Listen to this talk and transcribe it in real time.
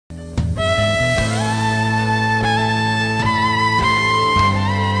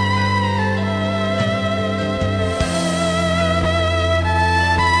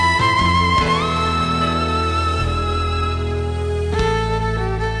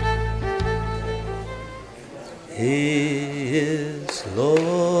He is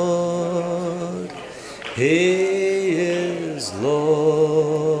Lord. He is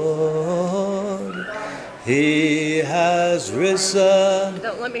Lord. He has risen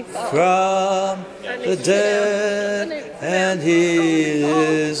from the dead, and He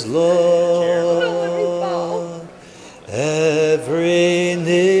is Lord. Every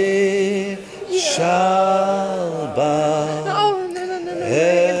knee shall bow,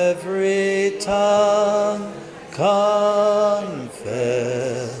 every tongue confess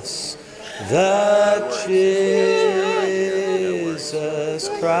that Jesus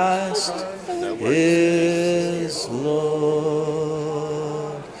Christ is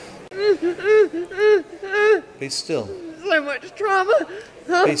Lord. Be still. So much trauma.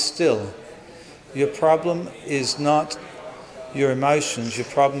 Be still. Your problem is not your emotions. Your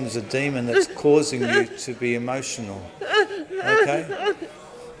problem is a demon that's causing you to be emotional. Okay?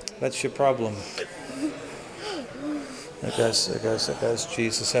 That's your problem. There goes, there goes, there goes.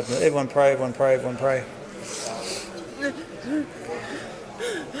 Jesus. Everyone pray, everyone pray, everyone pray.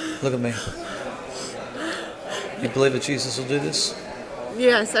 Look at me. You believe that Jesus will do this?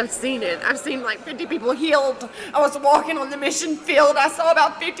 Yes, I've seen it. I've seen like 50 people healed. I was walking on the mission field. I saw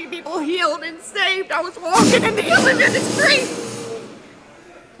about 50 people healed and saved. I was walking in the healing ministry.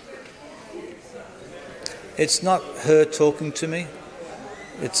 It's not her talking to me.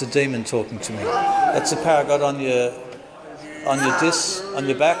 It's a demon talking to me. That's the power of God on your disc, on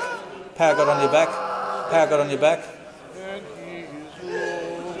your back. Power of God on your back. Power of God on your back.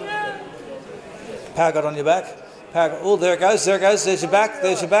 Power of God on your back. Oh, there it goes, there it goes. There's your back,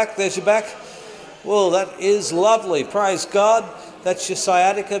 there's your back, there's your back. Well, that is lovely. Praise God. That's your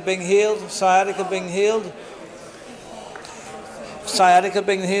sciatica being healed. Sciatica being healed. Sciatica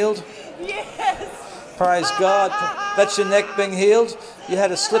being healed. Yes. Praise God. That's your neck being healed. You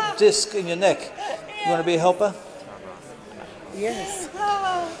had a slipped disc in your neck. You want to be a helper? Yes.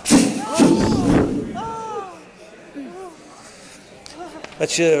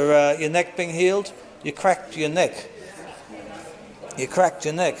 That's your neck being healed. You cracked your neck. You cracked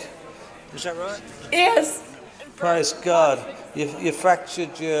your neck. Is that right? Yes. Praise God. You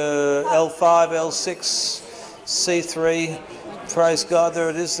fractured your L5, L6, C3. Praise God.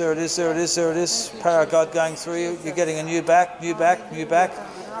 There it is, there it is, there it is, there it is. Power of God going through you. You're getting a new back, new back, new back,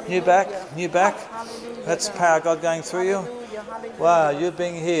 new back, new back. That's the power of God going through you. Wow, you're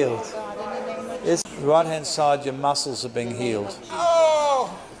being healed. It's the right hand side, your muscles are being healed.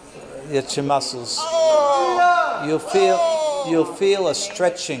 It's your muscles. You'll feel a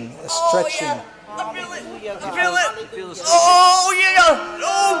stretching, a stretching. I feel it. I feel it. Oh yeah.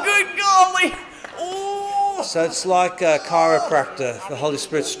 Oh good golly. Oh. So it's like a chiropractor, the Holy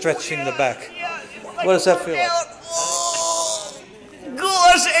Spirit stretching the back. What does that feel like? Oh.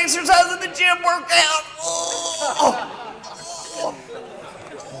 Gosh, exercise in the gym workout. Oh.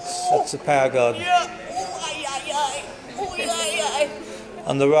 That's the power of God.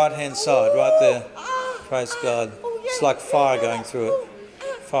 On the right hand side, right there. Praise God. It's like fire going through it.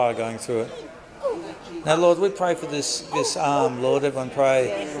 Fire going through it. Now, Lord, we pray for this arm, Lord. Everyone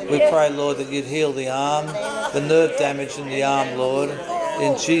pray. We pray, Lord, that you'd heal the arm, the nerve damage in the arm, Lord,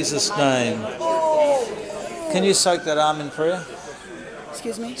 in Jesus' name. Can you soak that arm in prayer?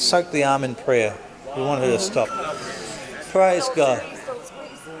 Excuse me? Soak the arm in prayer. We want her to stop. Praise God.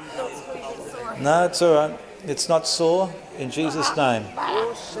 No, it's all right. It's not sore. In Jesus' name.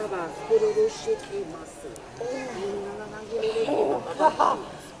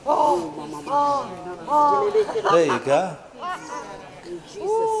 There you go.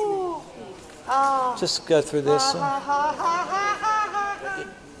 Just go through this.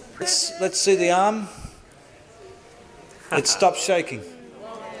 Let's see the arm. It stopped shaking.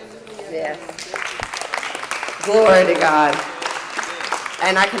 Yes. Glory to God.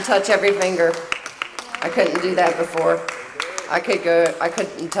 And I can touch every finger. I couldn't do that before. I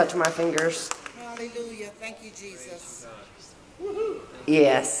couldn't touch my fingers. Hallelujah. Thank you, Jesus.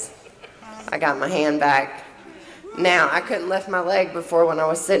 Yes. I got my hand back. Now, I couldn't lift my leg before when I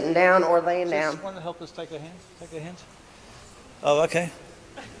was sitting down or laying down. Just want to help us take her hands? Take her hands? Oh, okay.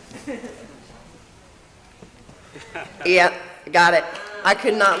 Yeah, got it. I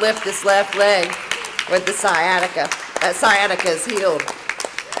could not lift this left leg with the sciatica. That sciatica is healed.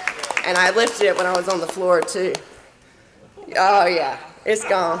 And I lifted it when I was on the floor, too. Oh, yeah. It's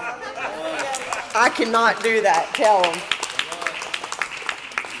gone. I cannot do that. Tell them.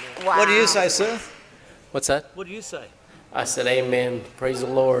 Wow. What do you say, sir? What's that? What do you say? I said, amen. Praise the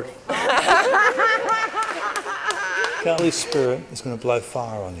Lord. Holy Spirit is going to blow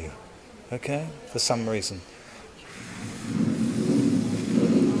fire on you, okay? For some reason.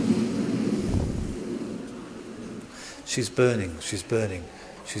 She's burning, she's burning,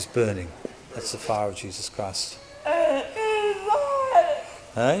 she's burning. That's the fire of Jesus Christ. Hey?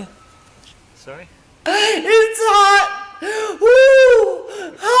 Sorry? It's hot.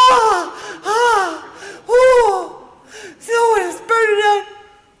 Woo! Ah! Ah! Woo! Someone is burning up.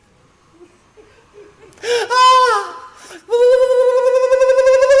 Ah!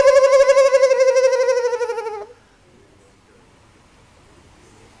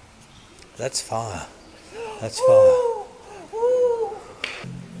 That's fire. That's fire.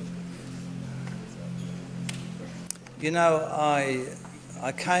 You know, I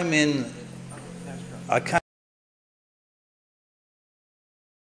came in.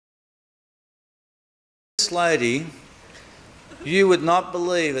 This lady, you would not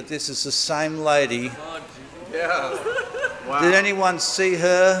believe that this is the same lady. Yeah. Wow. Did anyone see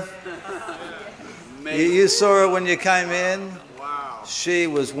her? You saw her when you came in? Wow. She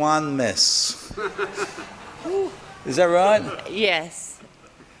was one mess. Is that right? Yes.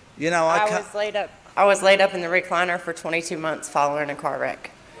 You know, I was laid up in the recliner for 22 months following a car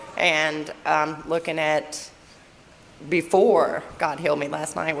wreck. And looking at, before God healed me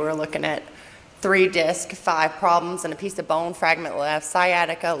last night, we were looking at 3 discs, 5 problems, and a piece of bone fragment left,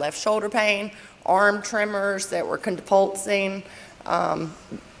 sciatica, left shoulder pain, arm tremors that were convulsing.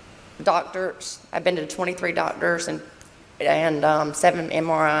 Doctors, I've been to 23 doctors and 7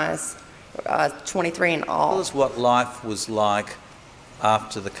 MRIs, 23 in all. Tell us what life was like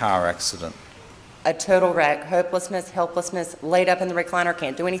after the car accident. A total wreck, hopelessness, helplessness, laid up in the recliner,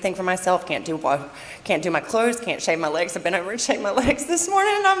 can't do anything for myself, can't do my clothes, can't shave my legs. I've been over and shaved my legs this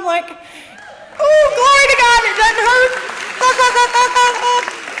morning, and I'm like, oh, glory to God, it doesn't hurt.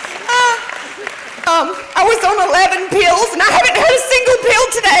 I was on 11 pills, and I haven't had a single pill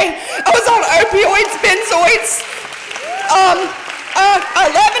today. I was on opioids, benzoids, 11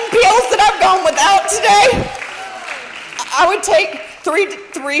 pills that I've gone without today. I would take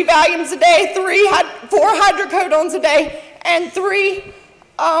 3 Valiums a day, 4 hydrocodones a day, and 3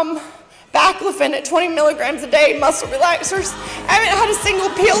 baclofen at 20 milligrams a day, muscle relaxers. I haven't had a single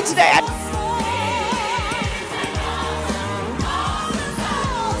pill today.